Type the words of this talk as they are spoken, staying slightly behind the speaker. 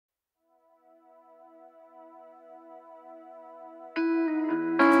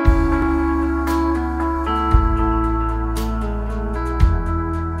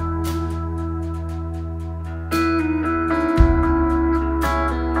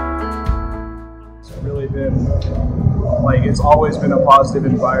like it's always been a positive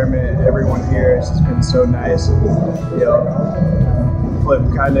environment. Everyone here has just been so nice. Flip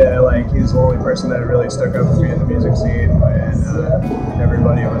kind of like he's the only person that really stuck up for me in the music scene, and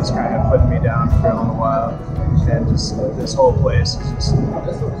everybody was kind of putting me down for a little while. And just this whole place has just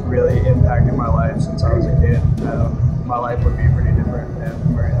really impacted my life since I was a kid. My life would be pretty different if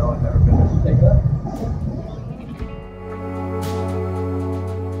Murray Hill had never been there.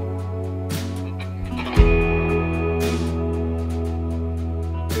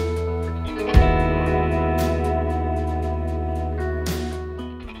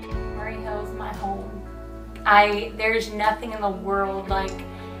 There's nothing in the world like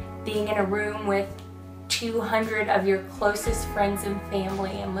being in a room with 200 of your closest friends and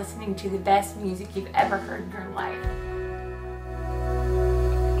family and listening to the best music you've ever heard in your life.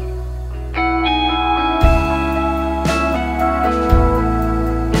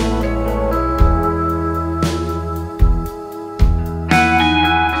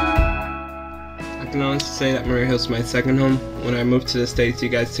 I can honestly say that Murray Hill's my second home. When I moved to the States, you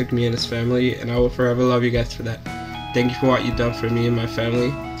guys took me in as family, and I will forever love you guys for that. Thank you for what you've done for me and my family,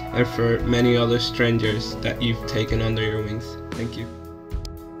 and for many other strangers that you've taken under your wings. Thank you.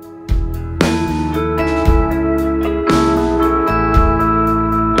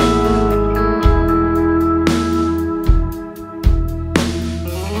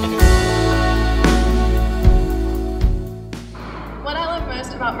 What I love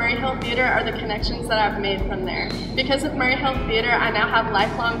most about Murray Hill Theater are the connections that I've made from there. Because of Murray Hill Theater, I now have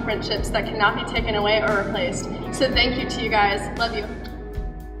lifelong friendships that cannot be taken away or replaced. So thank you to you guys. Love you.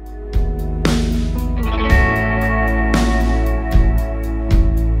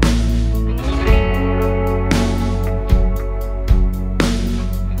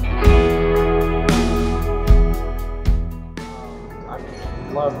 I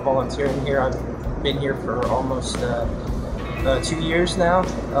love volunteering here. I've been here for almost 2 years now.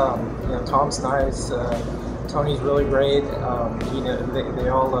 Tom's nice. Tony's really great. They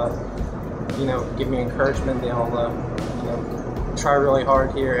all give me encouragement. They all try really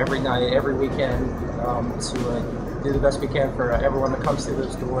hard here every night, every weekend to do the best we can for everyone that comes through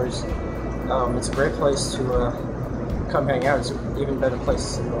those doors. It's a great place to come hang out. It's an even better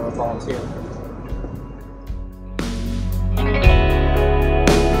place to volunteer.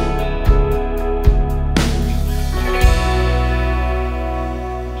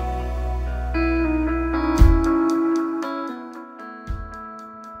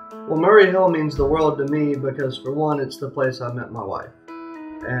 Well, Murray Hill means the world to me because, for one, it's the place I met my wife,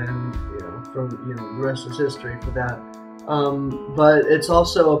 and the rest is history for that. But it's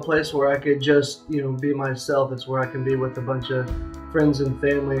also a place where I could just be myself. It's where I can be with a bunch of friends and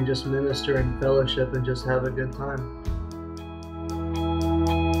family and just minister and fellowship and just have a good time.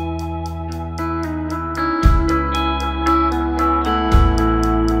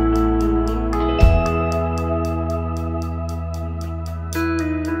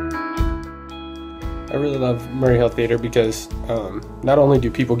 I really love Murray Hill Theater because not only do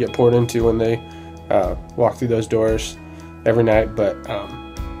people get poured into when they walk through those doors every night, but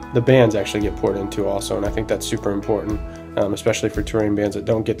the bands actually get poured into also, and I think that's super important, especially for touring bands that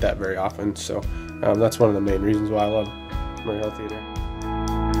don't get that very often. So that's one of the main reasons why I love Murray Hill Theater.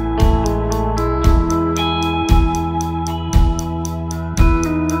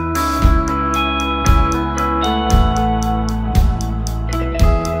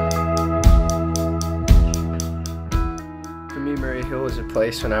 Murray Hill was a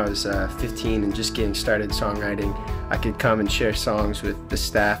place when I was 15 and just getting started songwriting. I could come and share songs with the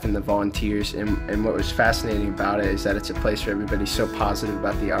staff and the volunteers, and what was fascinating about it is that it's a place where everybody's so positive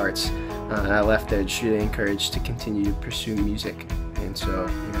about the arts. And I left there just really encouraged to continue to pursue music, and so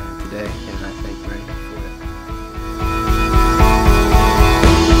here I am today, and I thank Murray Hill for it.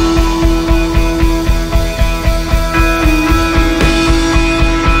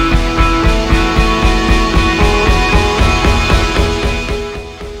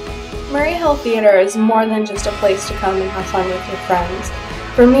 Murray Hill Theater is more than just a place to come and have fun with your friends.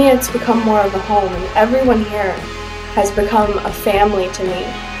 For me, it's become more of a home, and everyone here has become a family to me.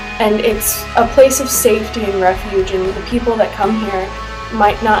 And it's a place of safety and refuge, and the people that come here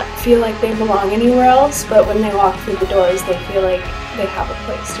might not feel like they belong anywhere else, but when they walk through the doors, they feel like they have a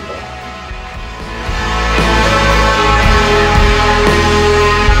place to belong.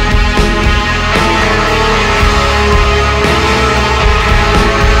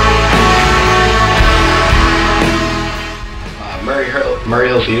 Murray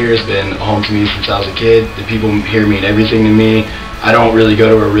Hill Theater has been home to me since I was a kid. The people here mean everything to me. I don't really go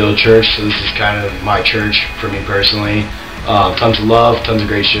to a real church, so this is kind of my church for me personally. Tons of love, tons of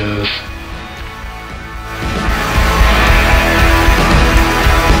great shows.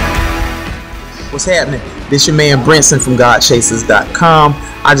 What's happening? This your man Brinson from GodChasers.com.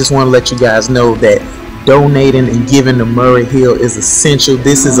 I just want to let you guys know that donating and giving to Murray Hill is essential.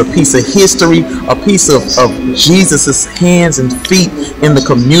 This is a piece of history, a piece of Jesus's hands and feet in the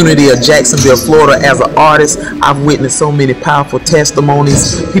community of Jacksonville, Florida. As an artist, I've witnessed so many powerful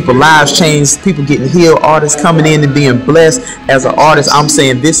testimonies, people lives changed, people getting healed, artists coming in and being blessed. As an artist, I'm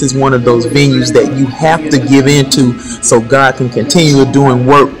saying this is one of those venues that you have to give into so God can continue doing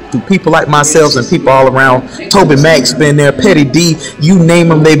work through people like myself and people all around. Toby Mack's been there, Petty D, you name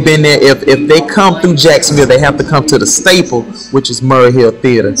them, they've been there. If they come through Jacksonville, they have to come to the staple, which is Murray Hill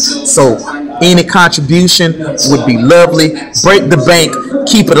Theater. So any contribution would be lovely. Break the bank,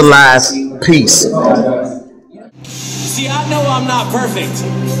 keep it alive. Peace. See, I know I'm not perfect,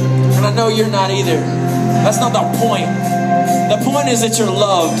 and I know you're not either. That's not the point. The point is that you're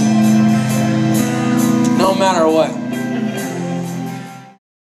loved, no matter what.